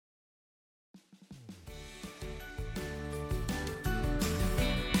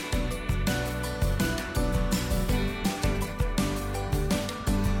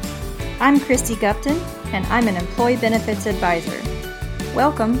I'm Christy Gupton, and I'm an Employee Benefits Advisor.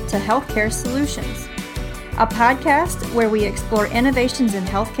 Welcome to Healthcare Solutions, a podcast where we explore innovations in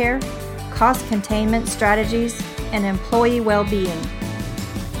healthcare, cost containment strategies, and employee well-being.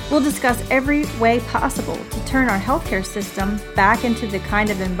 We'll discuss every way possible to turn our healthcare system back into the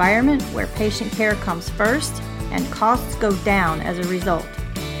kind of environment where patient care comes first and costs go down as a result.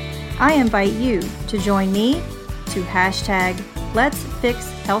 I invite you to join me to hashtag Let's Fix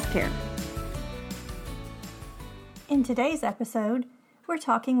Healthcare. In today's episode, we're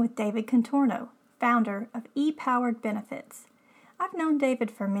talking with David Contorno, founder of ePowered Benefits. I've known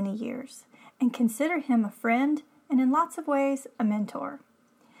David for many years and consider him a friend and in lots of ways a mentor.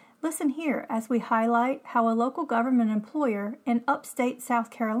 Listen here as we highlight how a local government employer in upstate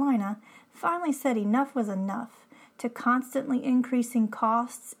South Carolina finally said enough was enough to constantly increasing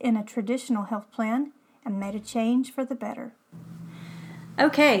costs in a traditional health plan and made a change for the better.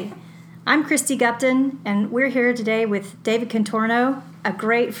 Okay, I'm Christy Gupton, and we're here today with David Contorno, a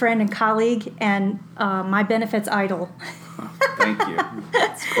great friend and colleague, and my benefits idol. Thank you.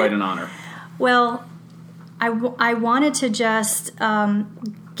 It's quite an honor. Well, I wanted to just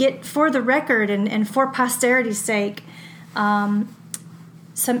get, for the record and for posterity's sake, some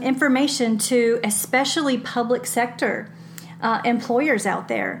information to especially public sector employers out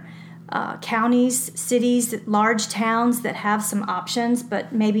there. Counties, cities, large towns that have some options,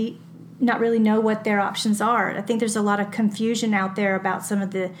 but maybe not really know what their options are. I think there's a lot of confusion out there about some of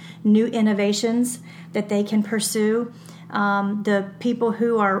the new innovations that they can pursue. The people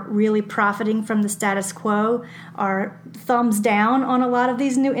who are really profiting from the status quo are thumbs down on a lot of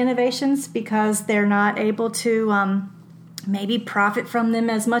these new innovations because they're not able to maybe profit from them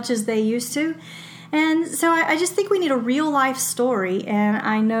as much as they used to. And so I just think we need a real-life story, and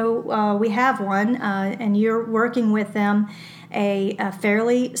I know we have one, and you're working with them, a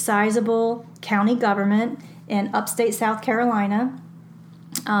fairly sizable county government in upstate South Carolina.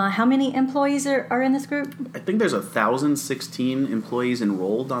 How many employees are in this group? I think there's 1,016 employees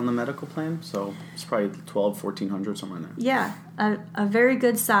enrolled on the medical plan, so it's probably 1,400, somewhere in there. Yeah, a very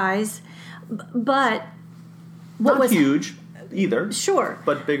good size, but not huge either. Sure.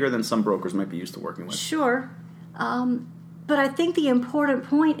 But bigger than some brokers might be used to working with. Sure. But I think the important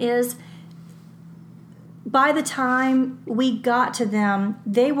point is by the time we got to them,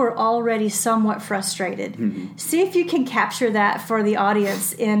 they were already somewhat frustrated. Mm-hmm. See if you can capture that for the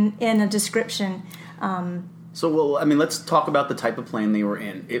audience in a description. Let's talk about the type of plan they were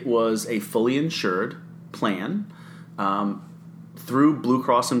in. It was a fully insured plan through Blue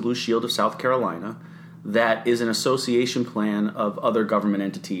Cross and Blue Shield of South Carolina that is an association plan of other government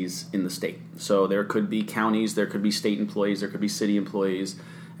entities in the state. So there could be counties, there could be state employees, there could be city employees,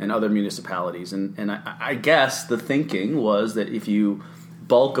 and other municipalities. And I guess the thinking was that if you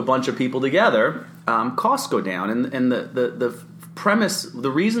bulk a bunch of people together, costs go down. And the premise,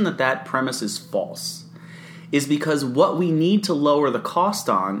 the reason that premise is false is because what we need to lower the cost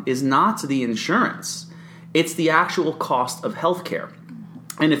on is not the insurance. It's the actual cost of healthcare.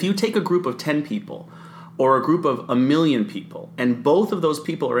 And if you take a group of 10 people or a group of 1 million people, and both of those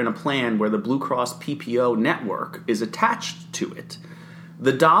people are in a plan where the Blue Cross PPO network is attached to it,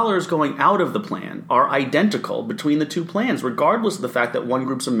 the dollars going out of the plan are identical between the two plans, regardless of the fact that one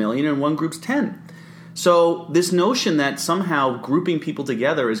group's 1 million and one group's 10. So this notion that somehow grouping people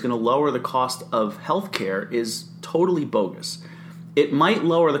together is going to lower the cost of healthcare is totally bogus. It might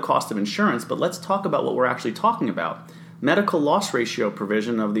lower the cost of insurance, but let's talk about what we're actually talking about. Medical loss ratio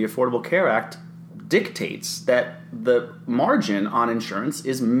provision of the Affordable Care Act dictates that the margin on insurance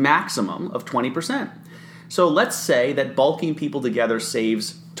is maximum of 20%. So let's say that bulking people together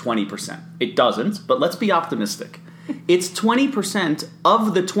saves 20%. It doesn't, but let's be optimistic. It's 20%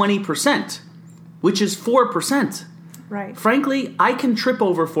 of the 20%, which is 4%. Right. Frankly, I can trip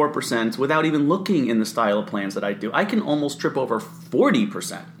over 4% without even looking in the style of plans that I do. I can almost trip over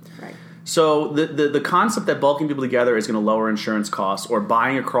 40%. Right. So the concept that bulking people together is going to lower insurance costs or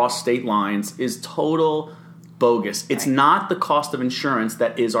buying across state lines is total bogus. It's not the cost of insurance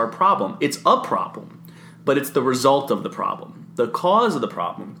that is our problem. It's a problem. But it's the result of the problem. The cause of the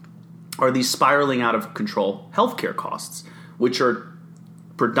problem are these spiraling out of control healthcare costs, which are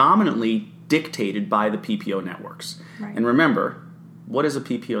predominantly dictated by the PPO networks. Right. And remember, what is a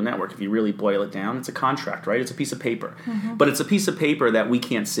PPO network? If you really boil it down, it's a contract, right? It's a piece of paper. Mm-hmm. But it's a piece of paper that we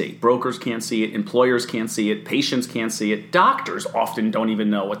can't see. Brokers can't see it. Employers can't see it. Patients can't see it. Doctors often don't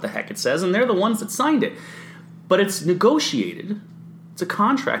even know what the heck it says, and they're the ones that signed it. But it's negotiated. It's a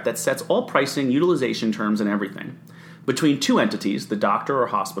contract that sets all pricing, utilization terms, and everything between two entities, the doctor or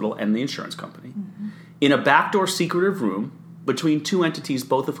hospital and the insurance company, in a backdoor secretive room between two entities,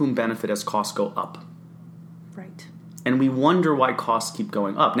 both of whom benefit as costs go up. Right. And we wonder why costs keep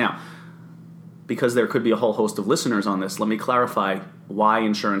going up. Now, because there could be a whole host of listeners on this, let me clarify why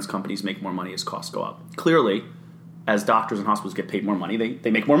insurance companies make more money as costs go up. Clearly, as doctors and hospitals get paid more money,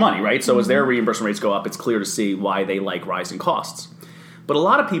 they make more money, right? So as their reimbursement rates go up, it's clear to see why they like rising costs. But a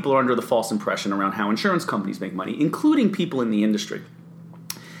lot of people are under the false impression around how insurance companies make money, including people in the industry.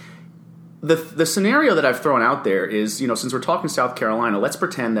 The scenario that I've thrown out there is, since we're talking South Carolina, let's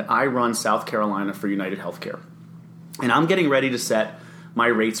pretend that I run South Carolina for United Healthcare. And I'm getting ready to set my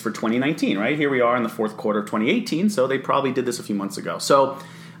rates for 2019, right? Here we are in the fourth quarter of 2018, so they probably did this a few months ago. So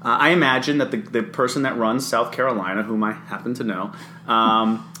I imagine that the person that runs South Carolina, whom I happen to know,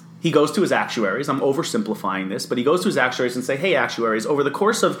 he goes to his actuaries. I'm oversimplifying this, but he goes to his actuaries and say, hey, actuaries, over the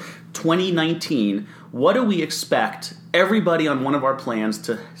course of 2019, what do we expect everybody on one of our plans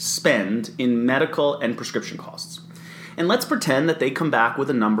to spend in medical and prescription costs? And let's pretend that they come back with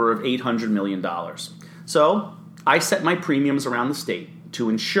a number of $800 million. So I set my premiums around the state to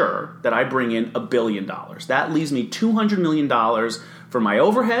ensure that I bring in $1 billion. That leaves me $200 million for my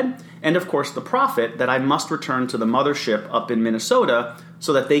overhead and, of course, the profit that I must return to the mothership up in Minnesota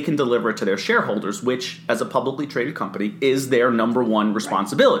so that they can deliver it to their shareholders, which, as a publicly traded company, is their number one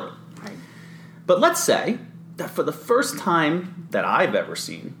responsibility. Right. But let's say that for the first time that I've ever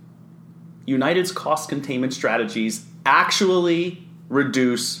seen, United's cost containment strategies actually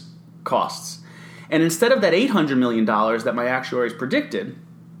reduce costs. And instead of that $800 million that my actuaries predicted,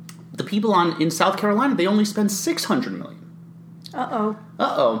 the people in South Carolina, they only spend $600 million.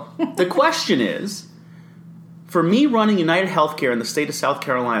 Uh-oh. The question is, for me running United Healthcare in the state of South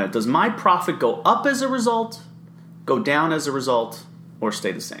Carolina, does my profit go up as a result, go down as a result, or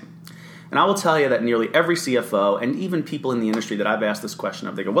stay the same? And I will tell you that nearly every CFO, and even people in the industry that I've asked this question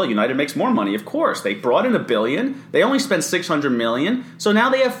of, they go, well, United makes more money. Of course. They brought in $1 billion. They only spent $600 million. So now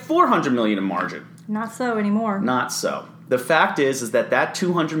they have $400 million in margin. Not so anymore. Not so. The fact is that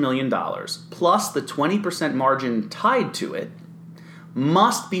 $200 million plus the 20% margin tied to it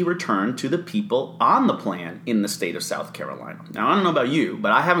must be returned to the people on the plan in the state of South Carolina. Now, I don't know about you,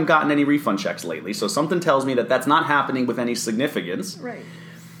 but I haven't gotten any refund checks lately, so something tells me that that's not happening with any significance. Right.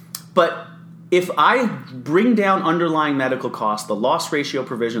 But if I bring down underlying medical costs, the loss ratio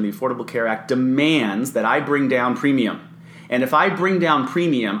provision of the Affordable Care Act demands that I bring down premium. And if I bring down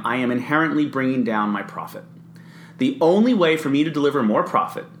premium, I am inherently bringing down my profit. The only way for me to deliver more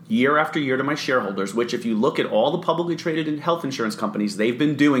profit year after year to my shareholders, which if you look at all the publicly traded health insurance companies, they've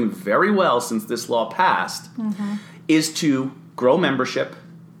been doing very well since this law passed, is to grow membership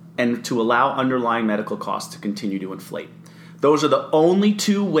and to allow underlying medical costs to continue to inflate. Those are the only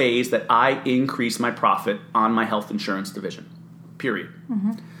two ways that I increase my profit on my health insurance division, period.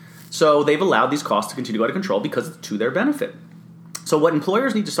 So they've allowed these costs to continue to go out of control because it's to their benefit. So what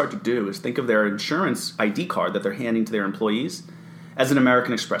employers need to start to do is think of their insurance ID card that they're handing to their employees as an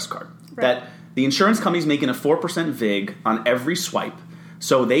American Express card. Right. That the insurance company's making a 4% VIG on every swipe,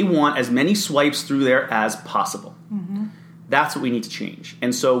 so they want as many swipes through there as possible. That's what we need to change.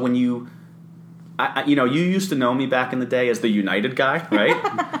 And so when you used to know me back in the day as the United guy,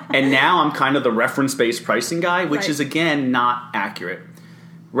 right? And now I'm kind of the reference-based pricing guy, which is, again, not accurate.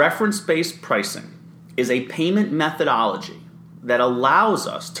 Reference-based pricing is a payment methodology that allows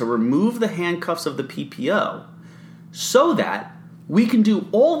us to remove the handcuffs of the PPO so that we can do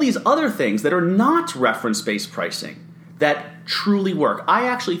all these other things that are not reference-based pricing that truly work. I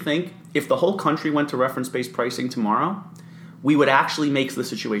actually think if the whole country went to reference-based pricing tomorrow, we would actually make the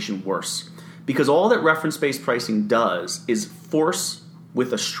situation worse. Because all that reference-based pricing does is force,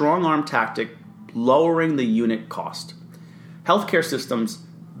 with a strong arm tactic, lowering the unit cost. Healthcare systems,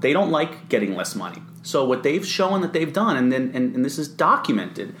 they don't like getting less money. So what they've shown that they've done, and this is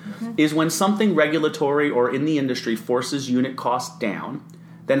documented, is when something regulatory or in the industry forces unit costs down,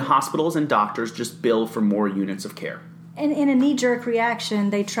 then hospitals and doctors just bill for more units of care. And in a knee-jerk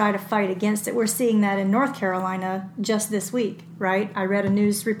reaction, they try to fight against it. We're seeing that in North Carolina just this week, right? I read a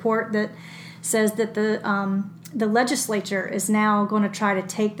news report that says that the legislature is now going to try to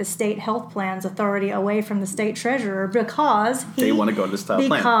take the state health plan's authority away from the state treasurer because they want to go to the style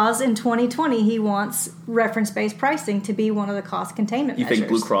plan. Because in 2020 he wants reference-based pricing to be one of the cost containment measures. You think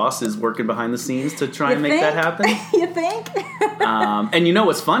Blue Cross is working behind the scenes to try and make that happen? You think? And you know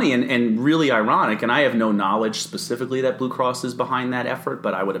what's funny and really ironic, and I have no knowledge specifically that Blue Cross is behind that effort,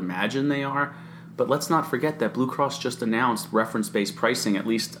 but I would imagine they are. But let's not forget that Blue Cross just announced reference-based pricing, at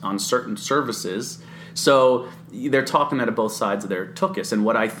least on certain services. So they're talking out of both sides of their tuchus. And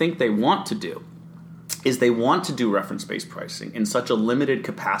what I think they want to do is they want to do reference-based pricing in such a limited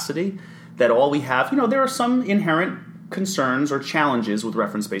capacity that all we have, there are some inherent concerns or challenges with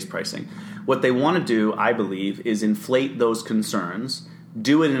reference-based pricing. What they want to do, I believe, is inflate those concerns,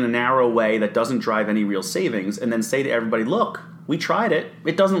 do it in a narrow way that doesn't drive any real savings, and then say to everybody, look, we tried it.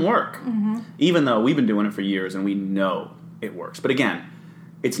 It doesn't work. Even though we've been doing it for years and we know it works. But again,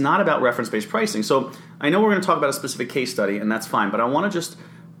 it's not about reference-based pricing. So I know we're going to talk about a specific case study, and that's fine, but I want to just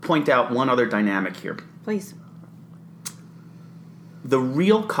point out one other dynamic here. Please. The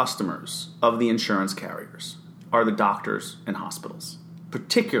real customers of the insurance carriers are the doctors and hospitals,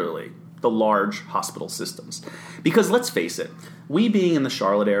 particularly the large hospital systems. Because let's face it, we being in the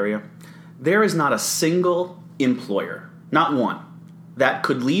Charlotte area, there is not a single employer, not one, that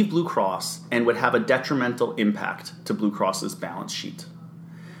could leave Blue Cross and would have a detrimental impact to Blue Cross's balance sheet.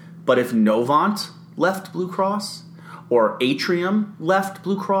 But if Novant left Blue Cross or Atrium left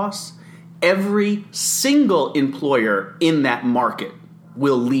Blue Cross, every single employer in that market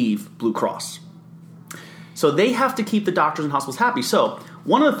will leave Blue Cross. So they have to keep the doctors and hospitals happy. So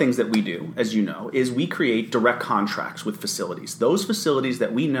one of the things that we do, as you know, is we create direct contracts with facilities. Those facilities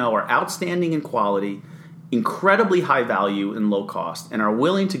that we know are outstanding in quality, incredibly high value and low cost, and are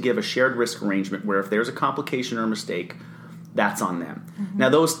willing to give a shared risk arrangement where if there's a complication or a mistake, that's on them. Now,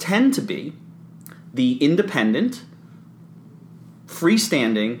 those tend to be the independent,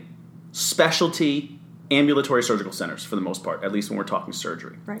 freestanding, specialty ambulatory surgical centers for the most part, at least when we're talking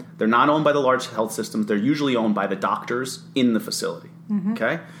surgery. Right. They're not owned by the large health systems. They're usually owned by the doctors in the facility.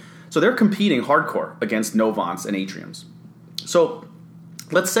 Okay? So they're competing hardcore against Novants and Atriums. So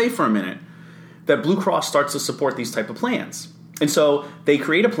let's say for a minute that Blue Cross starts to support these type of plans. And so they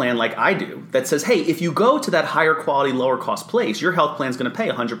create a plan like I do that says, hey, if you go to that higher quality, lower cost place, your health plan is going to pay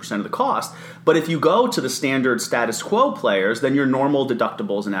 100% of the cost. But if you go to the standard status quo players, then your normal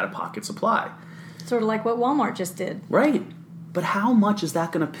deductibles and out-of-pockets apply. Sort of like what Walmart just did. Right. But how much is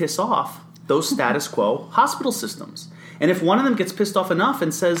that going to piss off those status quo hospital systems? And if one of them gets pissed off enough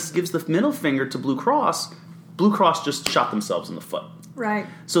and gives the middle finger to Blue Cross just shot themselves in the foot. Right.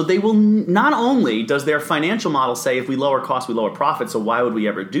 So they will, not only does their financial model say if we lower costs, we lower profit, so why would we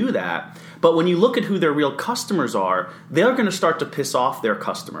ever do that? But when you look at who their real customers are, they're going to start to piss off their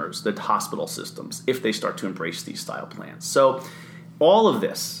customers, the hospital systems, if they start to embrace these style plans. So all of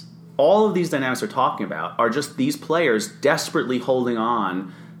these dynamics we're talking about are just these players desperately holding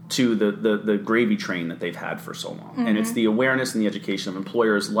on to the gravy train that they've had for so long. And it's the awareness and the education of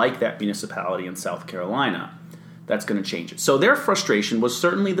employers like that municipality in South Carolina that's going to change it. So their frustration was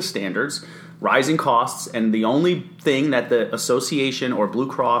certainly the standards, rising costs, and the only thing that the association or Blue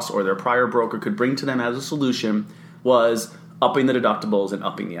Cross or their prior broker could bring to them as a solution was upping the deductibles and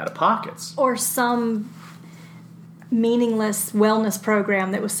upping the out-of-pockets. Or some meaningless wellness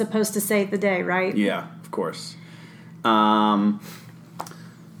program that was supposed to save the day, right? Yeah, of course. And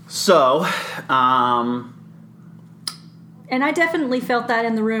I definitely felt that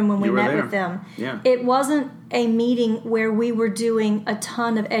in the room when we met with them. Yeah. It wasn't a meeting where we were doing a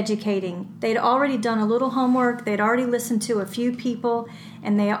ton of educating. They'd already done a little homework. They'd already listened to a few people,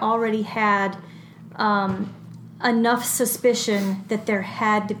 and they already had enough suspicion that there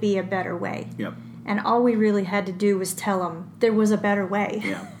had to be a better way. Yep. And all we really had to do was tell them there was a better way.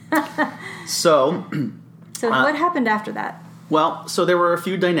 Yeah. So what happened after that? Well, so there were a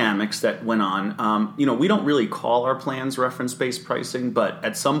few dynamics that went on. We don't really call our plans reference-based pricing, but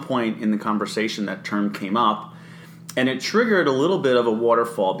at some point in the conversation that term came up, and it triggered a little bit of a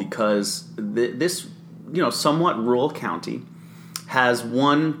waterfall because this, somewhat rural county has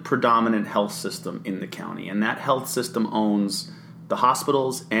one predominant health system in the county, and that health system owns the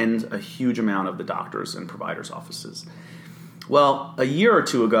hospitals and a huge amount of the doctors' and providers' offices. Well, a year or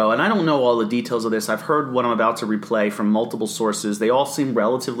two ago, and I don't know all the details of this, I've heard what I'm about to replay from multiple sources. They all seem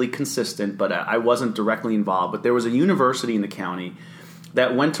relatively consistent, but I wasn't directly involved. But there was a university in the county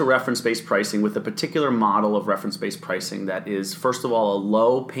that went to reference-based pricing with a particular model of reference-based pricing that is, first of all, a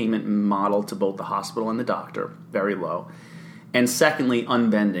low payment model to both the hospital and the doctor, very low. And secondly,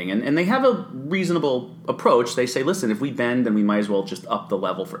 unbending. And they have a reasonable approach. They say, listen, if we bend, then we might as well just up the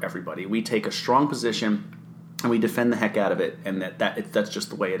level for everybody. We take a strong position and we defend the heck out of it, and that's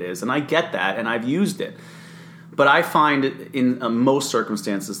just the way it is. And I get that, and I've used it. But I find in most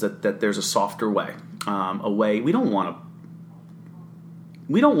circumstances that there's a softer way, a way we don't want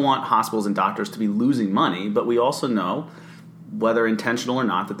hospitals and doctors to be losing money, but we also know, whether intentional or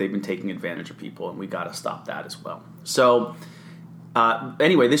not, that they've been taking advantage of people, and we got to stop that as well. So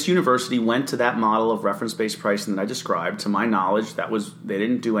anyway, this university went to that model of reference-based pricing that I described. To my knowledge, they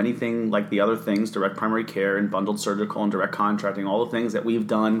didn't do anything like the other things, direct primary care and bundled surgical and direct contracting, all the things that we've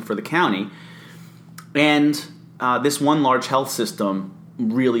done for the county. And this one large health system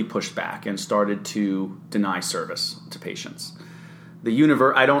really pushed back and started to deny service to patients.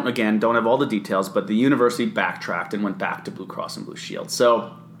 I don't have all the details, but the university backtracked and went back to Blue Cross and Blue Shield.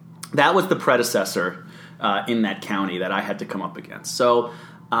 So that was the predecessor in that county that I had to come up against. So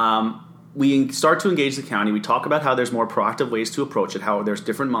we start to engage the county. We talk about how there's more proactive ways to approach it, how there's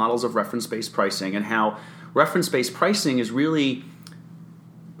different models of reference-based pricing, and how reference-based pricing is really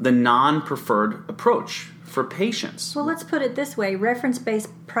the non-preferred approach for patients. Well, let's put it this way. Reference-based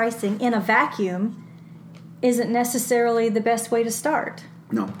pricing in a vacuum isn't necessarily the best way to start.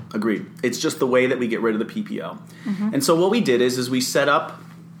 No, agreed. It's just the way that we get rid of the PPO. And so what we did is we set up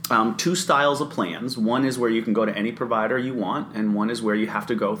two styles of plans. One is where you can go to any provider you want, and one is where you have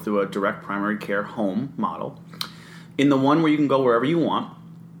to go through a direct primary care home model. In the one where you can go wherever you want,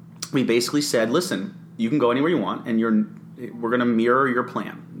 we basically said, listen, you can go anywhere you want, and we're going to mirror your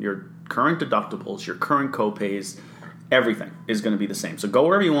plan. Your current deductibles, your current copays, everything is going to be the same. So go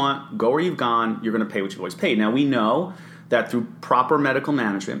wherever you want, go where you've gone, you're going to pay what you've always paid. Now, we know that through proper medical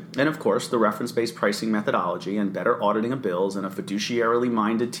management and, of course, the reference-based pricing methodology and better auditing of bills and a fiduciarily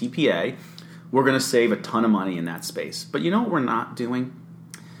minded TPA, we're going to save a ton of money in that space. But you know what we're not doing?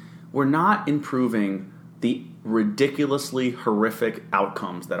 We're not improving the ridiculously horrific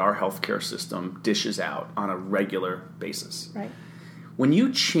outcomes that our healthcare system dishes out on a regular basis. Right. When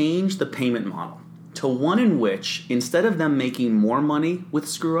you change the payment model to one in which, instead of them making more money with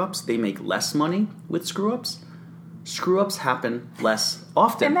screw-ups, they make less money with screw-ups, screw-ups happen less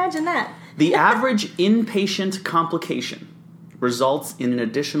often. Imagine that. The average inpatient complication results in an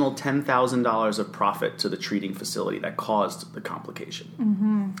additional $10,000 of profit to the treating facility that caused the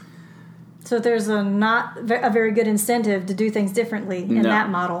complication. So there's not a very good incentive to do things differently in that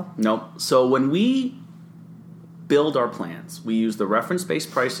model. No. So when we build our plans, we use the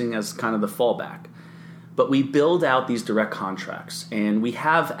reference-based pricing as kind of the fallback. But we build out these direct contracts, and we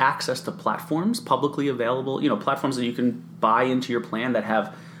have access to platforms publicly available, platforms that you can buy into your plan that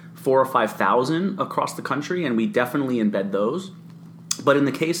have 4,000 or 5,000 across the country, and we definitely embed those. But in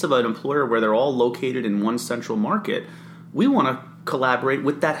the case of an employer where they're all located in one central market, we want to collaborate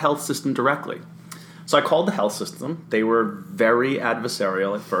with that health system directly. So I called the health system. They were very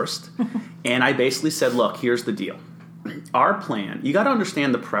adversarial at first, and I basically said, look, here's the deal. Our plan, you got to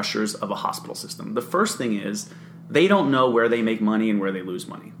understand the pressures of a hospital system. The first thing is they don't know where they make money and where they lose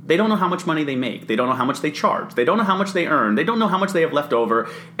money. They don't know how much money they make. They don't know how much they charge. They don't know how much they earn. They don't know how much they have left over.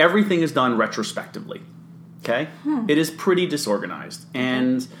 Everything is done retrospectively. Okay? It is pretty disorganized.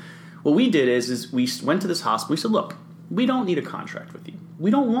 And what we did is we went to this hospital. We said, look, we don't need a contract with you. We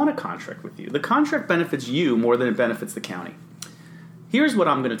don't want a contract with you. The contract benefits you more than it benefits the county. Here's what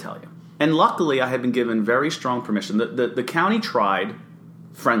I'm going to tell you. And luckily, I have been given very strong permission. The county tried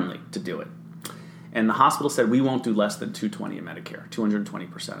friendly to do it. And the hospital said, we won't do less than 220 in Medicare,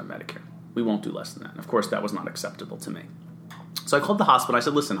 220% of Medicare. We won't do less than that. And of course, that was not acceptable to me. So I called the hospital. I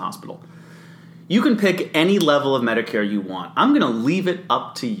said, listen, hospital, you can pick any level of Medicare you want. I'm going to leave it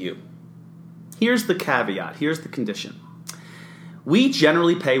up to you. Here's the caveat. Here's the condition. We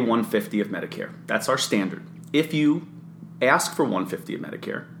generally pay $150 of Medicare. That's our standard. If you ask for $150 of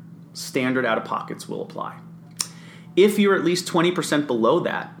Medicare, standard out-of-pockets will apply. If you're at least 20% below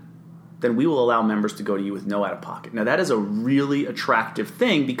that, then we will allow members to go to you with no out-of-pocket. Now, that is a really attractive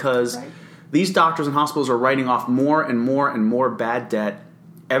thing because these doctors and hospitals are writing off more and more and more bad debt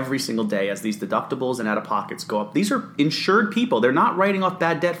every single day as these deductibles and out-of-pockets go up. These are insured people. They're not writing off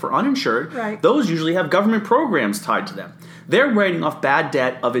bad debt for uninsured. Right. Those usually have government programs tied to them. They're writing off bad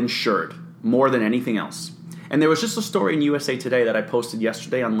debt of insured more than anything else. And there was just a story in USA Today that I posted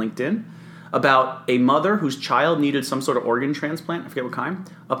yesterday on LinkedIn about a mother whose child needed some sort of organ transplant, I forget what kind,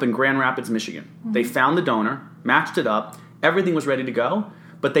 up in Grand Rapids, Michigan. They found the donor, matched it up, everything was ready to go,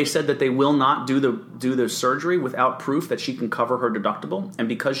 but they said that they will not do the surgery without proof that she can cover her deductible. And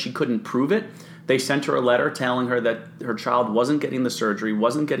because she couldn't prove it, they sent her a letter telling her that her child wasn't getting the surgery,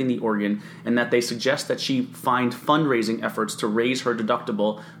 wasn't getting the organ, and that they suggest that she find fundraising efforts to raise her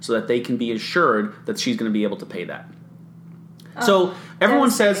deductible so that they can be assured that she's going to be able to pay that. So everyone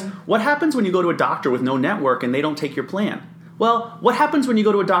says, what happens when you go to a doctor with no network and they don't take your plan? Well, what happens when you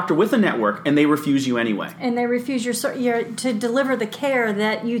go to a doctor with a network and they refuse you anyway? And they refuse your to deliver the care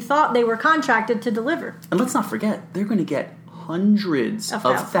that you thought they were contracted to deliver. And let's not forget, they're going to get hundreds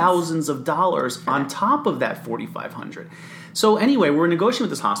of thousands of dollars on top of that $4,500. So anyway, we're negotiating with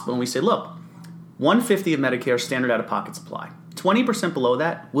this hospital and we say, look, $150 of Medicare standard out-of-pocket supply. 20% below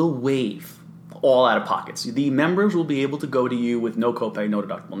that, we'll waive all out-of-pockets. The members will be able to go to you with no copay, no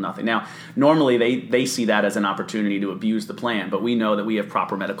deductible, nothing. Now, normally they see that as an opportunity to abuse the plan, but we know that we have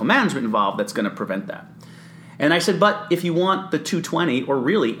proper medical management involved that's going to prevent that. And I said, but if you want the 220 or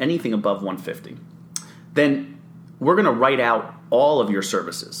really anything above 150, then we're going to write out all of your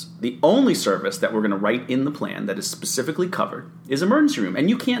services. The only service that we're going to write in the plan that is specifically covered is emergency room. And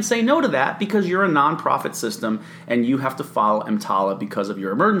you can't say no to that because you're a nonprofit system and you have to follow EMTALA because of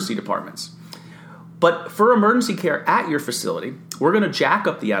your emergency departments. But for emergency care at your facility, we're going to jack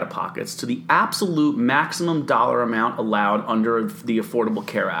up the out-of-pockets to the absolute maximum dollar amount allowed under the Affordable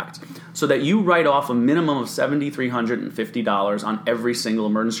Care Act so that you write off a minimum of $7,350 on every single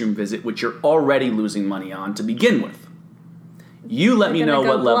emergency room visit, which you're already losing money on to begin with. You let me know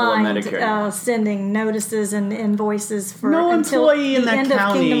what level of Medicare. Sending notices and invoices for no until employee in the that end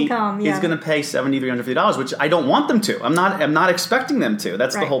county of Kingdom Come. is going to pay $7,350, which I don't want them to. I'm not expecting them to.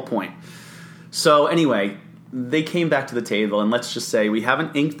 That's the whole point. So anyway, they came back to the table, and let's just say we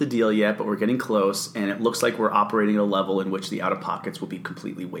haven't inked the deal yet, but we're getting close, and it looks like we're operating at a level in which the out-of-pockets will be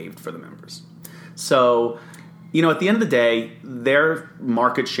completely waived for the members. So, at the end of the day, their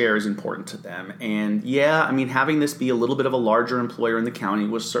market share is important to them. And yeah, I mean, having this be a little bit of a larger employer in the county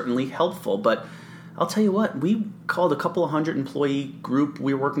was certainly helpful, but I'll tell you what, we called a couple of hundred employee group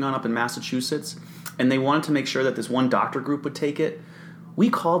we were working on up in Massachusetts, and they wanted to make sure that this one doctor group would take it. We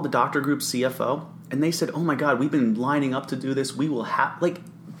called the doctor group CFO, and they said, oh my God, we've been lining up to do this. We will have,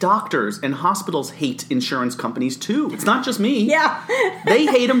 doctors and hospitals hate insurance companies too. It's not just me. Yeah. They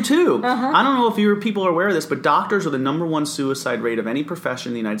hate them too. I don't know if people are aware of this, but doctors are the number one suicide rate of any profession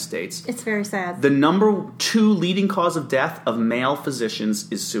in the United States. It's very sad. The number 2 leading cause of death of male physicians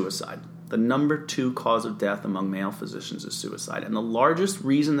is suicide. The number 2 cause of death among male physicians is suicide. And the largest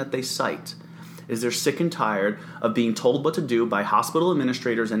reason that they cite is they're sick and tired of being told what to do by hospital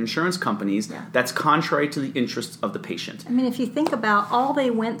administrators and insurance companies that's contrary to the interests of the patient. I mean, if you think about all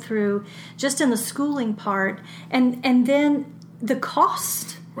they went through just in the schooling part and then the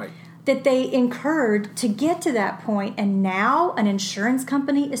cost that they incurred to get to that point, and now an insurance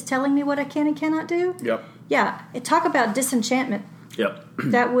company is telling me what I can and cannot do? Yep. Yeah, talk about disenchantment. Yep.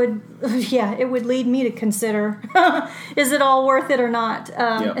 That would, it would lead me to consider, is it all worth it or not?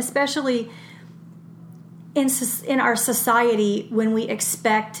 Especially in our society when we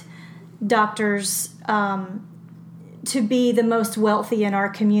expect doctors to be the most wealthy in our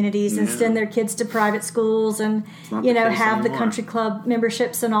communities and send their kids to private schools and have the country club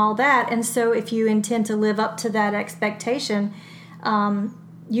memberships and all that. And so if you intend to live up to that expectation,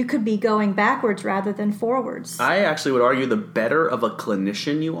 you could be going backwards rather than forwards. I actually would argue the better of a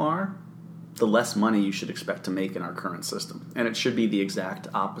clinician you are, the less money you should expect to make in our current system. And it should be the exact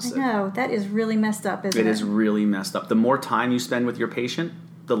opposite. I know. That is really messed up, isn't it? It is really messed up. The more time you spend with your patient,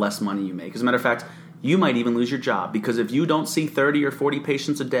 the less money you make. As a matter of fact, you might even lose your job because if you don't see 30 or 40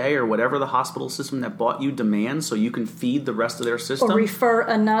 patients a day or whatever the hospital system that bought you demands so you can feed the rest of their system. Or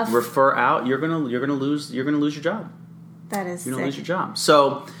refer out, you're gonna lose your job. That is You're gonna lose your job.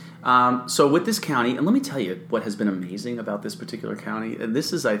 So with this county, and let me tell you what has been amazing about this particular county, and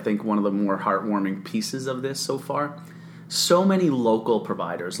this is, I think, one of the more heartwarming pieces of this so far. So many local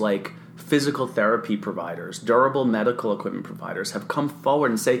providers, like physical therapy providers, durable medical equipment providers, have come forward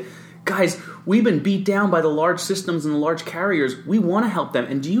and say, guys, we've been beat down by the large systems and the large carriers. We want to help them.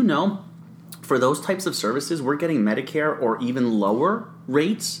 And do you know, for those types of services, we're getting Medicare or even lower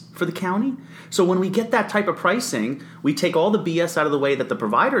rates for the county. So when we get that type of pricing, we take all the BS out of the way that the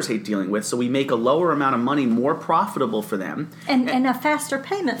providers hate dealing with, so we make a lower amount of money more profitable for them. And a faster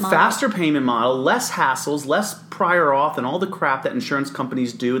payment model. Faster payment model, less hassles, less prior auth, and all the crap that insurance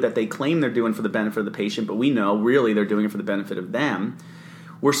companies do that they claim they're doing for the benefit of the patient, but we know really they're doing it for the benefit of them.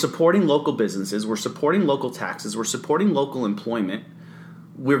 We're supporting local businesses. We're supporting local taxes. We're supporting local employment.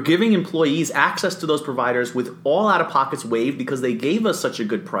 We're giving employees access to those providers with all out-of-pockets waived because they gave us such a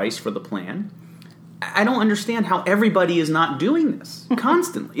good price for the plan. I don't understand how everybody is not doing this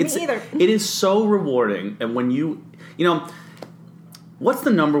constantly. Me either. It is so rewarding. And when what's the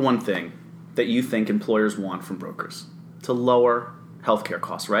number one thing that you think employers want from brokers? To lower healthcare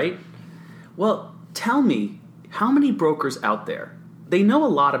costs, right? Well, tell me, how many brokers out there, they know a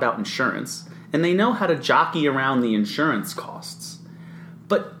lot about insurance, and they know how to jockey around the insurance costs.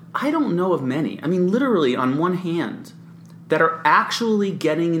 But I don't know of many, I mean literally on one hand, that are actually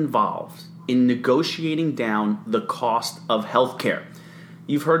getting involved in negotiating down the cost of healthcare.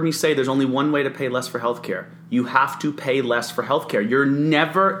 You've heard me say there's only one way to pay less for healthcare. You have to pay less for healthcare. You're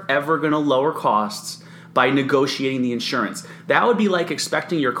never, ever going to lower costs by negotiating the insurance. That would be like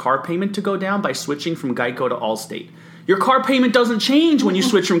expecting your car payment to go down by switching from Geico to Allstate. Your car payment doesn't change when you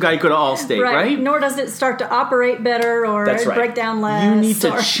switch from Geico to Allstate, right? Nor does it start to operate better or break down less. You need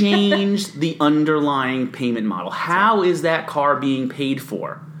to change the underlying payment model. How is that car being paid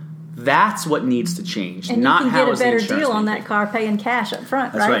for? That's what needs to change. And not you can how get a is the better insurance deal on being that car paying cash up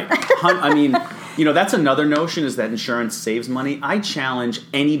front, That's right? I mean, that's another notion, is that insurance saves money. I challenge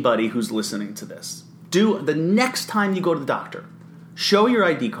anybody who's listening to this. The next time you go to the doctor, show your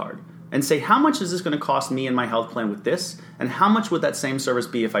ID card and say, how much is this going to cost me and my health plan with this? And how much would that same service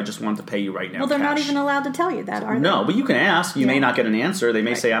be if I just wanted to pay you right now? Well, they're not cash? even allowed to tell you that, are they? No, but you can ask. You may not get an answer. They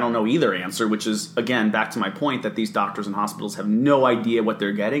may Right. say, I don't know either answer, which is, again, back to my point that these doctors and hospitals have no idea what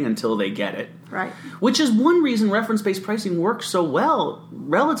they're getting until they get it. Right. Which is one reason reference-based pricing works so well,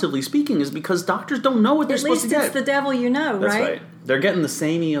 relatively speaking, is because doctors don't know what they're supposed to get. At least it's the devil you know, That's right? right. They're getting the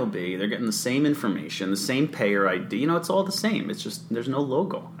same EOB. They're getting the same information, the same payer ID. It's all the same. It's just there's no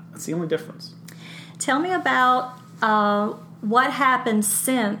logo. That's the only difference. Tell me about what happened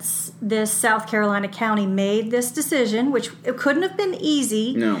since this South Carolina county made this decision, which it couldn't have been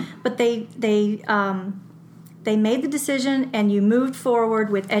easy. No. But they made the decision, and you moved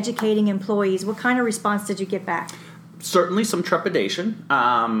forward with educating employees. What kind of response did you get back? Certainly some trepidation,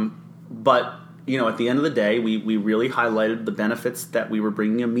 but at the end of the day, we really highlighted the benefits that we were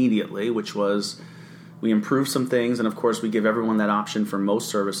bringing immediately, which was we improved some things, and of course we give everyone that option for most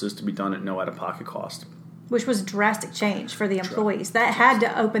services to be done at no out-of-pocket cost. Which was a drastic change for the employees. That had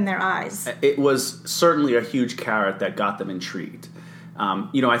to open their eyes. It was certainly a huge carrot that got them intrigued.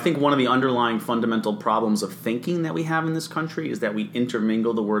 I think one of the underlying fundamental problems of thinking that we have in this country is that we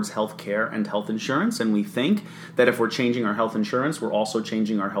intermingle the words health care and health insurance, and we think that if we're changing our health insurance, we're also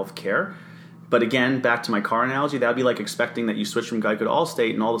changing our health care. But again, back to my car analogy, that would be like expecting that you switch from Geico to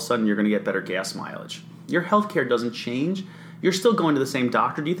Allstate and all of a sudden you're going to get better gas mileage. Your health care doesn't change. You're still going to the same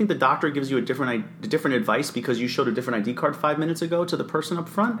doctor. Do you think the doctor gives you a different advice because you showed a different ID card 5 minutes ago to the person up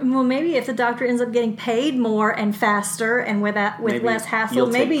front? Well, maybe if the doctor ends up getting paid more and faster and with maybe less hassle, you'll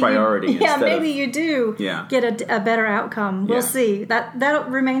maybe take priority. you do get a better outcome. We'll see. That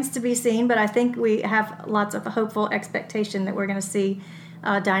remains to be seen, but I think we have lots of hopeful expectation that we're going to see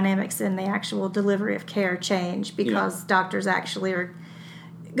dynamics in the actual delivery of care change because doctors actually are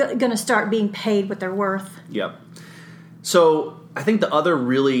going to start being paid what they're worth. Yep. So I think the other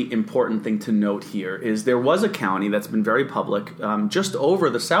really important thing to note here is there was a county that's been very public just over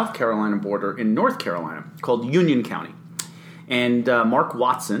the South Carolina border in North Carolina called Union County. And Mark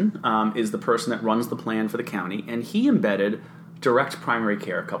Watson is the person that runs the plan for the county, and he embedded direct primary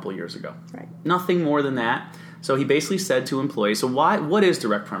care a couple of years ago. Right. Nothing more than that. So he basically said to employees, so what is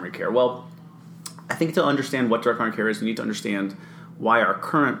direct primary care? Well, I think to understand what direct primary care is, we need to understand why our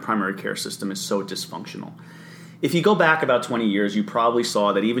current primary care system is so dysfunctional. If you go back about 20 years, you probably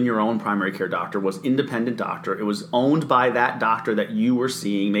saw that even your own primary care doctor was an independent doctor. It was owned by that doctor that you were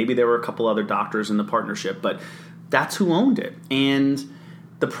seeing. Maybe there were a couple other doctors in the partnership, but that's who owned it. And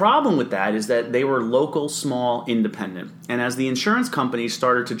the problem with that is that they were local, small, independent. And as the insurance companies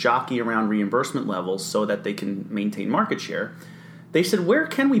started to jockey around reimbursement levels so that they can maintain market share, they said, where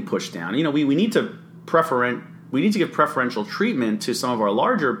can we push down? We need to give preferential treatment to some of our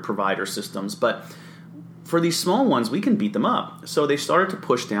larger provider systems, but for these small ones, we can beat them up. So they started to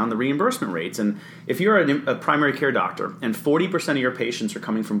push down the reimbursement rates. And if you're a primary care doctor and 40% of your patients are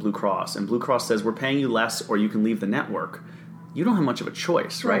coming from Blue Cross, and Blue Cross says, we're paying you less or you can leave the network, you don't have much of a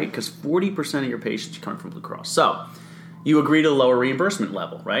choice, right? Because 40% of your patients are coming from Blue Cross. So you agree to the lower reimbursement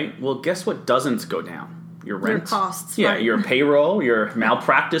level, right? Well, guess what doesn't go down? Your rent. Your costs. Yeah, right. Your payroll, your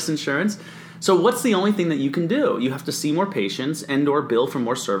malpractice insurance. So what's the only thing that you can do? You have to see more patients and or bill for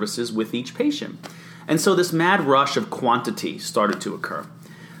more services with each patient. And so this mad rush of quantity started to occur.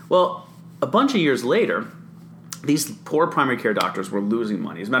 Well, a bunch of years later, these poor primary care doctors were losing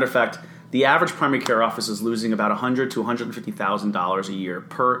money. As a matter of fact, the average primary care office is losing about $100,000 to $150,000 a year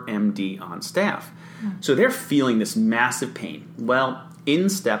per MD on staff. So they're feeling this massive pain. Well, in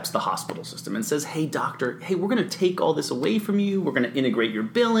steps the hospital system and says, hey, doctor, we're going to take all this away from you. We're going to integrate your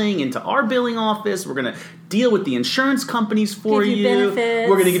billing into our billing office. We're going to deal with the insurance companies for Give you benefits.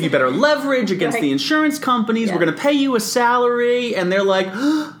 We're going to give you better leverage against the insurance companies. Yeah. We're going to pay you a salary. And they're like,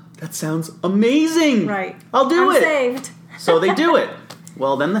 that sounds amazing. Right. I'll do I'm it. saved. So they do it.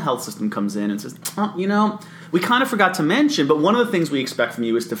 Well, then the health system comes in and says, we kind of forgot to mention, but one of the things we expect from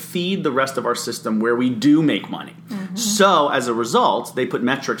you is to feed the rest of our system where we do make money. Mm-hmm. So as a result, they put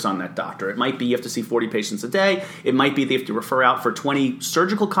metrics on that doctor. It might be you have to see 40 patients a day. It might be they have to refer out for 20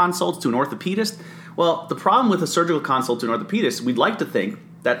 surgical consults to an orthopedist. Well, the problem with a surgical consult to an orthopedist, we'd like to think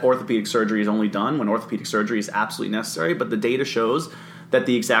that orthopedic surgery is only done when orthopedic surgery is absolutely necessary, but the data shows that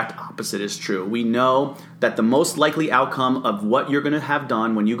the exact opposite is true. We know that the most likely outcome of what you're going to have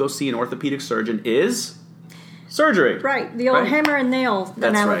done when you go see an orthopedic surgeon is surgery. Right, the old hammer and nail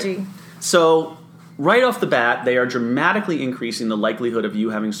analogy. Right. So right off the bat, they are dramatically increasing the likelihood of you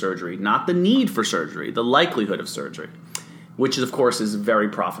having surgery, not the need for surgery, the likelihood of surgery, which is, of course, is very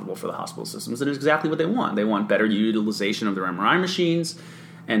profitable for the hospital systems, and is exactly what they want. They want better utilization of their MRI machines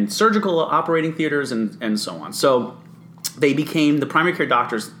and surgical operating theaters and so on. So they became, the primary care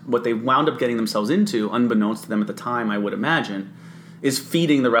doctors, what they wound up getting themselves into, unbeknownst to them at the time, I would imagine, is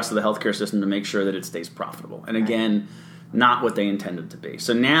feeding the rest of the healthcare system to make sure that it stays profitable. And again, not what they intended to be.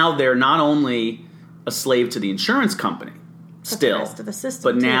 So now they're not only a slave to the insurance company, still, the rest of the system,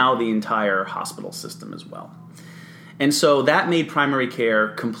 but now the entire hospital system as well. And so that made primary care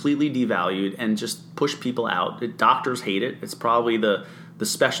completely devalued and just pushed people out. Doctors hate it. It's probably the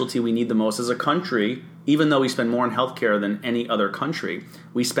specialty we need the most as a country. Even though we spend more on healthcare than any other country,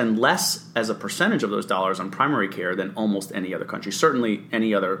 we spend less as a percentage of those dollars on primary care than almost any other country, certainly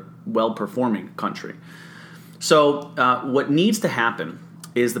any other well-performing country. So what needs to happen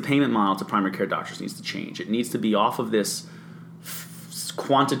is the payment model to primary care doctors needs to change. It needs to be off of this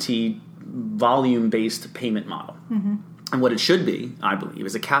quantity, volume-based payment model. Mm-hmm. And what it should be, I believe,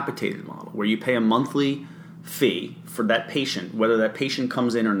 is a capitated model where you pay a monthly fee for that patient, whether that patient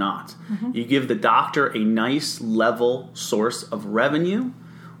comes in or not. Mm-hmm. You give the doctor a nice level source of revenue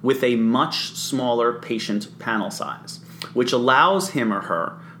with a much smaller patient panel size, which allows him or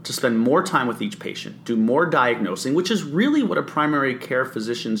her to spend more time with each patient, do more diagnosing, which is really what a primary care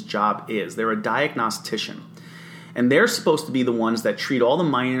physician's job is. They're a diagnostician. And they're supposed to be the ones that treat all the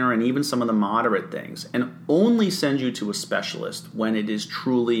minor and even some of the moderate things and only send you to a specialist when it is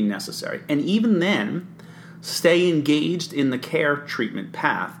truly necessary. And even then, stay engaged in the care treatment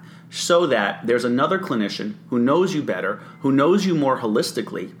path so that there's another clinician who knows you better, who knows you more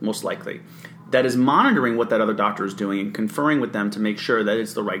holistically, most likely, that is monitoring what that other doctor is doing and conferring with them to make sure that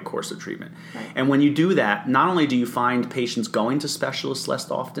it's the right course of treatment. Right. And when you do that, not only do you find patients going to specialists less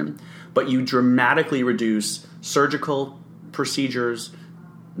often, but you dramatically reduce surgical procedures,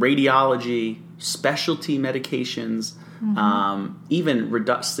 radiology, specialty medications, even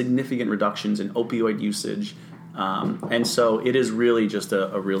significant reductions in opioid usage. And so it is really just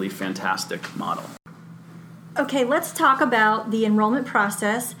a really fantastic model. Okay, let's talk about the enrollment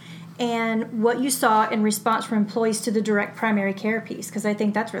process and what you saw in response from employees to the direct primary care piece, because I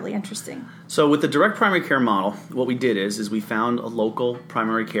think that's really interesting. So with the direct primary care model, what we did is we found a local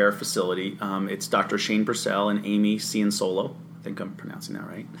primary care facility. It's Dr. Shane Purcell and Amy Ciansolo. I think I'm pronouncing that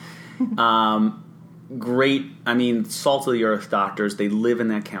right. Great, salt of the earth doctors. They live in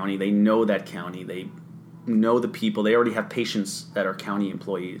that county. They know that county. They know the people. They already have patients that are county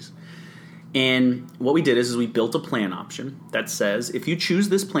employees. And what we did is we built a plan option that says if you choose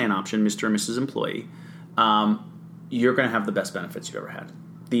this plan option, Mr. and Mrs. Employee, you're going to have the best benefits you've ever had.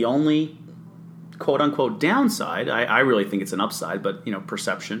 The only quote-unquote downside, I really think it's an upside, but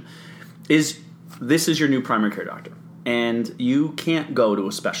perception, is this is your new primary care doctor. And you can't go to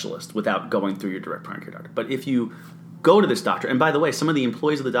a specialist without going through your direct primary care doctor. But if you go to this doctor, and by the way, some of the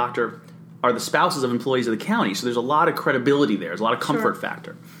employees of the doctor are the spouses of employees of the county, so there's a lot of credibility there. There's a lot of comfort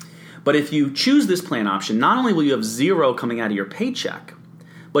factor. But if you choose this plan option, not only will you have zero coming out of your paycheck,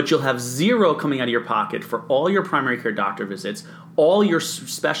 but you'll have zero coming out of your pocket for all your primary care doctor visits, all your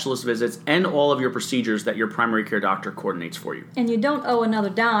specialist visits, and all of your procedures that your primary care doctor coordinates for you. And you don't owe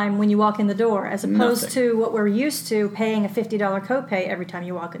another dime when you walk in the door, as opposed to what we're used to, paying a $50 copay every time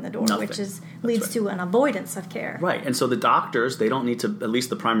you walk in the door, which leads to an avoidance of care. Right, and so the doctors, they don't need to, at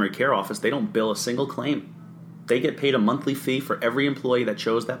least the primary care office, they don't bill a single claim. They get paid a monthly fee for every employee that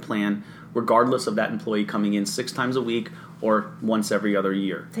chose that plan, regardless of that employee coming in 6 times a week or once every other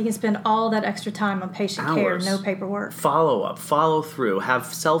year. They can spend all that extra time on patient care, no paperwork. Follow up, follow through, have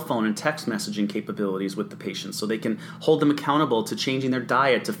cell phone and text messaging capabilities with the patients so they can hold them accountable to changing their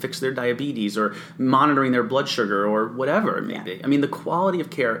diet to fix their diabetes or monitoring their blood sugar or whatever it may be. The quality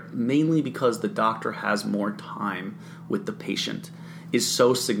of care, mainly because the doctor has more time with the patient, is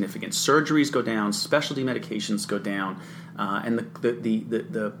so significant. Surgeries go down, specialty medications go down, and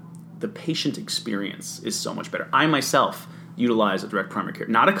the patient experience is so much better. I myself utilize a direct primary care,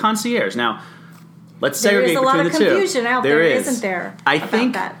 not a concierge. Now, let's segregate between the two. There is a lot of confusion out there, isn't there? I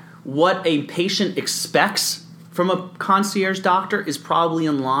think what a patient expects from a concierge doctor is probably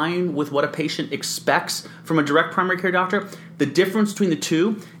in line with what a patient expects from a direct primary care doctor. The difference between the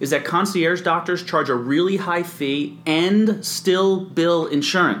two is that concierge doctors charge a really high fee and still bill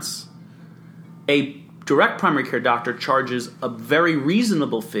insurance. A direct primary care doctor charges a very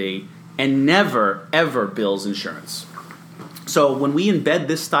reasonable fee and never, ever bills insurance. So when we embed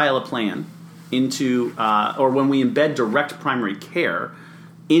this style of plan into, or when we embed direct primary care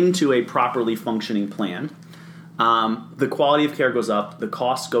into a properly functioning plan, the quality of care goes up, the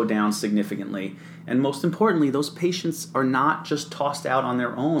costs go down significantly, And most importantly, those patients are not just tossed out on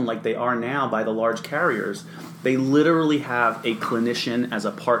their own like they are now by the large carriers. They literally have a clinician as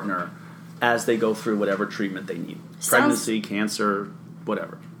a partner as they go through whatever treatment they need. Pregnancy, cancer,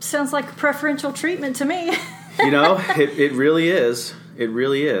 whatever. Sounds like preferential treatment to me. It really is. It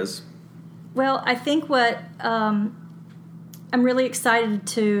really is. Well, I think what I'm really excited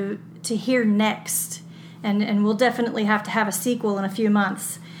to hear next, and we'll definitely have to have a sequel in a few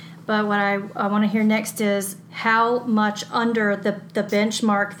months, but what I want to hear next is how much under the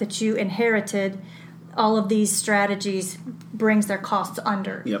benchmark that you inherited all of these strategies brings their costs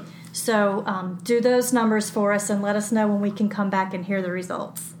under. Yep. So do those numbers for us and let us know when we can come back and hear the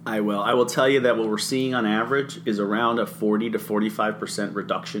results. I will. I will tell you that what we're seeing on average is around a 40 to 45%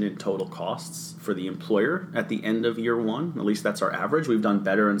 reduction in total costs for the employer at the end of year one. At least that's our average. We've done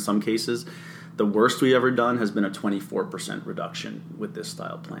better in some cases. The worst we've ever done has been a 24% reduction with this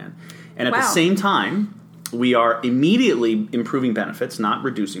style plan. And at the same time, we are immediately improving benefits, not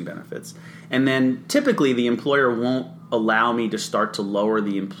reducing benefits. And then typically the employer won't allow me to start to lower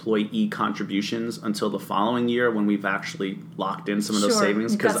the employee contributions until the following year when we've actually locked in some of those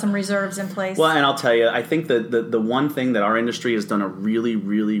savings. You've got some reserves in place. Well, and I'll tell you, I think the one thing that our industry has done a really,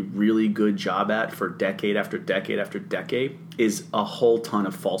 really, really good job at for decade after decade after decade is a whole ton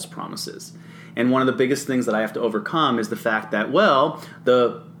of false promises. And one of the biggest things that I have to overcome is the fact that,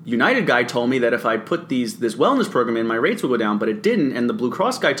 the United guy told me that if I put this wellness program in, my rates will go down, but it didn't. And the Blue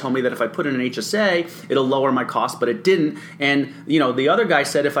Cross guy told me that if I put in an HSA, it'll lower my cost, but it didn't. And, the other guy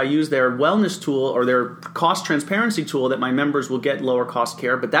said if I use their wellness tool or their cost transparency tool that my members will get lower cost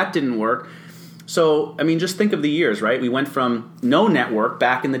care, but that didn't work. So, just think of the years, right? We went from no network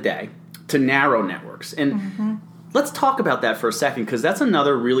back in the day to narrow networks. And let's talk about that for a second, because that's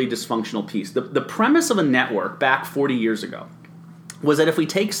another really dysfunctional piece. The premise of a network back 40 years ago was that if we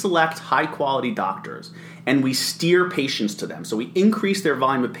take select high-quality doctors and we steer patients to them, so we increase their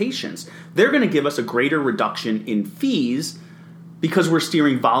volume of patients, they're going to give us a greater reduction in fees because we're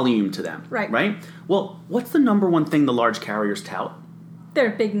steering volume to them. Right? Well, what's the number one thing the large carriers tout?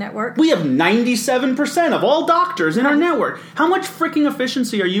 They're a big network. We have 97% of all doctors in our network. How much freaking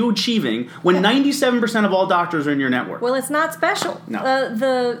efficiency are you achieving when 97% of all doctors are in your network? Well, it's not special. No.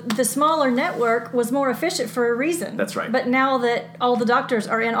 The smaller network was more efficient for a reason. That's right. But now that all the doctors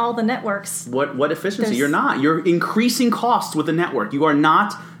are in all the networks... What efficiency? You're not. You're increasing costs with the network. You are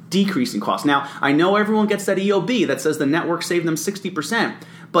not decreasing costs. Now, I know everyone gets that EOB that says the network saved them 60%,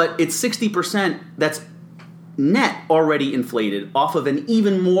 but it's 60% that's net already inflated off of an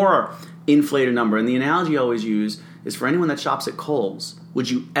even more inflated number. And the analogy I always use is for anyone that shops at Kohl's, would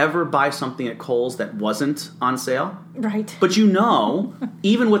you ever buy something at Kohl's that wasn't on sale? Right. But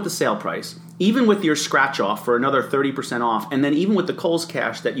even with the sale price, even with your scratch off for another 30% off, and then even with the Kohl's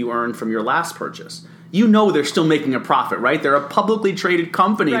cash that you earned from your last purchase, they're still making a profit, right? They're a publicly traded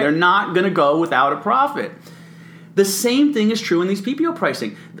company. Right. They're not going to go without a profit. The same thing is true in these PPO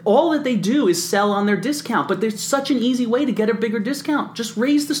pricing. All that they do is sell on their discount, but there's such an easy way to get a bigger discount. Just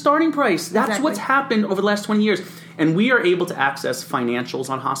raise the starting price. That's what's happened over the last 20 years. And we are able to access financials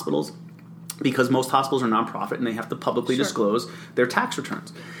on hospitals because most hospitals are nonprofit and they have to publicly disclose their tax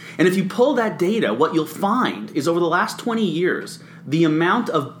returns. And if you pull that data, what you'll find is over the last 20 years, the amount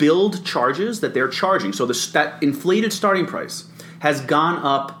of billed charges that they're charging, so that inflated starting price, has gone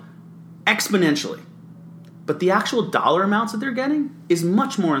up exponentially. But the actual dollar amounts that they're getting is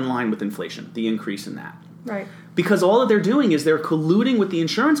much more in line with inflation, the increase in that. Right. Because all that they're doing is they're colluding with the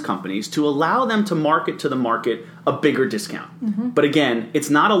insurance companies to allow them to market to the market a bigger discount. Mm-hmm. But again, it's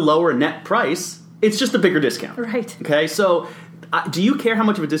not a lower net price. It's just a bigger discount. Right. Okay, so do you care how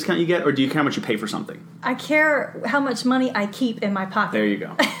much of a discount you get, or do you care how much you pay for something? I care how much money I keep in my pocket. There you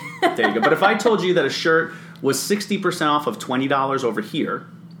go. But if I told you that a shirt was 60% off of $20 over here,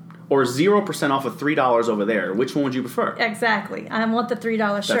 or 0% off of $3 over there, which one would you prefer? Exactly. I want the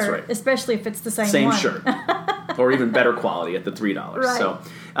 $3 shirt, right. Especially if it's the same one. Same shirt. Or even better quality at the $3. Right. So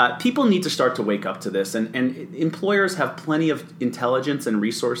people need to start to wake up to this. And employers have plenty of intelligence and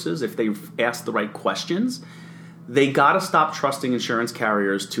resources if they ask the right questions. They got to stop trusting insurance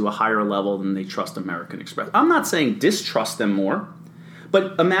carriers to a higher level than they trust American Express. I'm not saying distrust them more.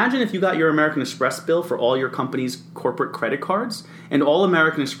 But imagine if you got your American Express bill for all your company's corporate credit cards, and all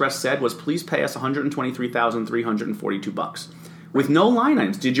American Express said was, please pay us $123,342. With no line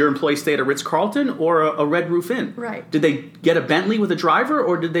items. Did your employee stay at a Ritz-Carlton or a Red Roof Inn? Right. Did they get a Bentley with a driver,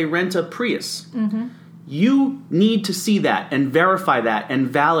 or did they rent a Prius? Mm-hmm. You need to see that and verify that and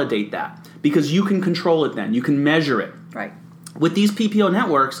validate that, because you can control it then. You can measure it. Right. With these PPO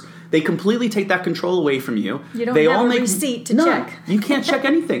networks, They completely take that control away from you. You don't have a receipt to check. You can't check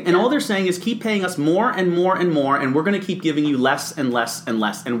anything. And all they're saying is keep paying us more and more and more, and we're going to keep giving you less and less and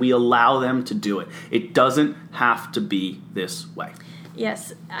less, and we allow them to do it. It doesn't have to be this way.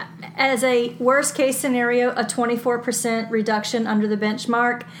 Yes. As a worst-case scenario, a 24% reduction under the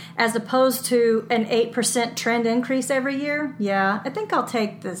benchmark as opposed to an 8% trend increase every year, I think I'll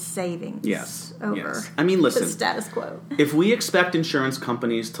take the savings over I mean, listen, the status quo. If we expect insurance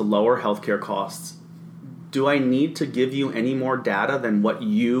companies to lower healthcare costs, do I need to give you any more data than what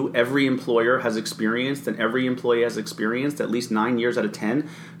every employer has experienced and every employee has experienced at least 9 years out of 10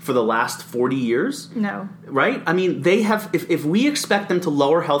 for the last 40 years? No. Right? I mean, they have. If we expect them to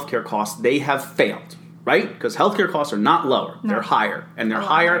lower healthcare costs, they have failed, right? Because healthcare costs are not lower. No. They're higher. And they're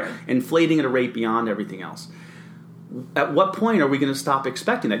higher, inflating at a rate beyond everything else. At what point are we going to stop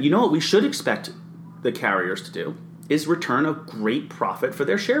expecting that? You know what we should expect the carriers to do is return a great profit for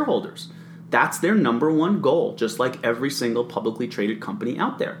their shareholders. That's their number one goal, just like every single publicly traded company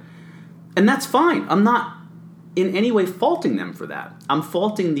out there. And that's fine. I'm not in any way faulting them for that. I'm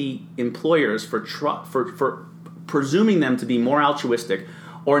faulting the employers for presuming them to be more altruistic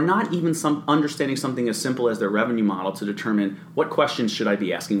or not even understanding something as simple as their revenue model to determine what questions should I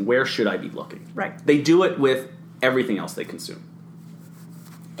be asking, where should I be looking. Right. They do it with everything else they consume.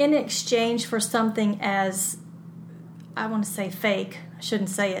 In exchange for something as, I want to say fake, I shouldn't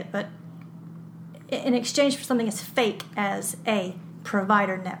say it, but in exchange for something as fake as a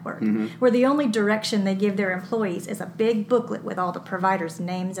provider network, where the only direction they give their employees is a big booklet with all the providers'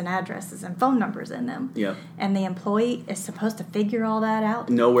 names and addresses and phone numbers in them. Yep. And the employee is supposed to figure all that out.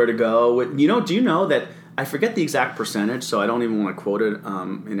 Know where to go. Do you know that, I forget the exact percentage, so I don't even want to quote it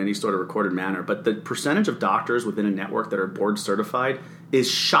in any sort of recorded manner, but the percentage of doctors within a network that are board certified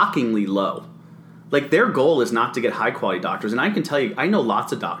is shockingly low. Like, their goal is not to get high-quality doctors. And I can tell you, I know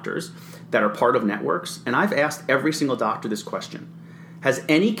lots of doctors that are part of networks, and I've asked every single doctor this question. Has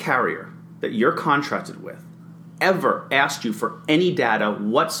any carrier that you're contracted with ever asked you for any data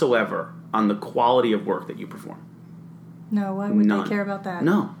whatsoever on the quality of work that you perform? No, why would they care about that?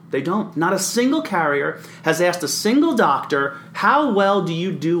 No, they don't. Not a single carrier has asked a single doctor, how well do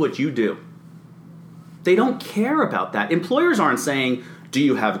you do what you do? They don't care about that. Employers aren't saying, do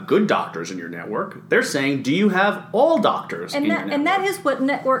you have good doctors in your network? They're saying, do you have all doctors in your network? And that is what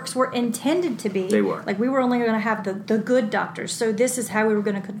networks were intended to be. They were. Like, we were only going to have the good doctors, so this is how we were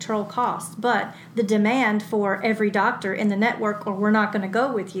going to control costs. But the demand for every doctor in the network, or we're not going to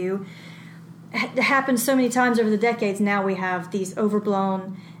go with you, happened so many times over the decades. Now we have these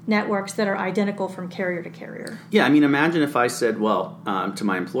overblown networks that are identical from carrier to carrier. Yeah, I mean, imagine if I said, to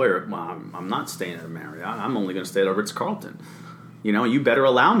my employer, I'm not staying at a Marriott. I'm only going to stay at a Ritz-Carlton. You better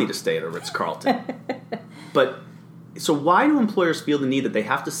allow me to stay at a Ritz-Carlton. But, so why do employers feel the need that they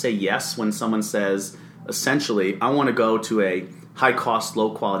have to say yes when someone says, essentially, I want to go to a high-cost,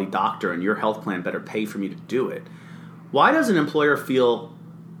 low-quality doctor and your health plan better pay for me to do it? Why does an employer feel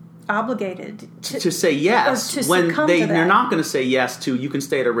obligated to say yes when they're not going to say yes to, you can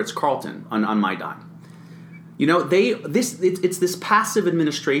stay at a Ritz-Carlton on my dime? It's this passive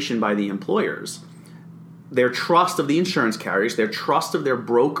administration by the employers. Their trust of the insurance carriers, their trust of their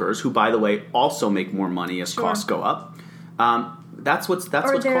brokers, who, by the way, also make more money as costs go up. That's what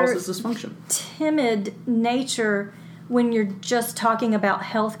causes dysfunction. Timid nature when you're just talking about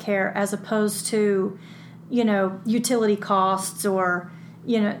healthcare as opposed to, utility costs or,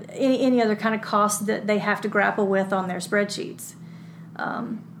 any other kind of costs that they have to grapple with on their spreadsheets.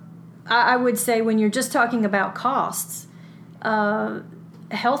 I would say when you're just talking about costs,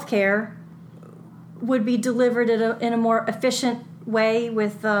 healthcare would be delivered in a more efficient way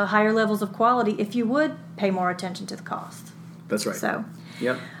with higher levels of quality if you would pay more attention to the cost. That's right. So,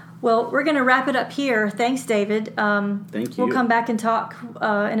 yep. Well, we're going to wrap it up here. Thanks, David. Thank you. We'll come back and talk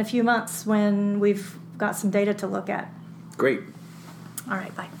in a few months when we've got some data to look at. Great. All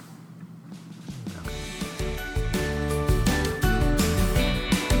right, bye.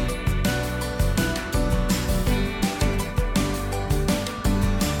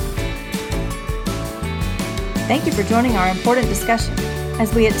 Thank you for joining our important discussion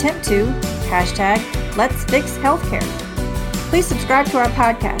as we attempt to #Let'sFixHealthcare. Please subscribe to our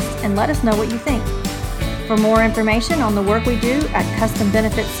podcast and let us know what you think. For more information on the work we do at Custom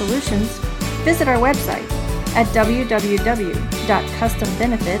Benefit Solutions, visit our website at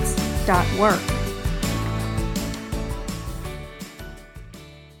www.custombenefits.work.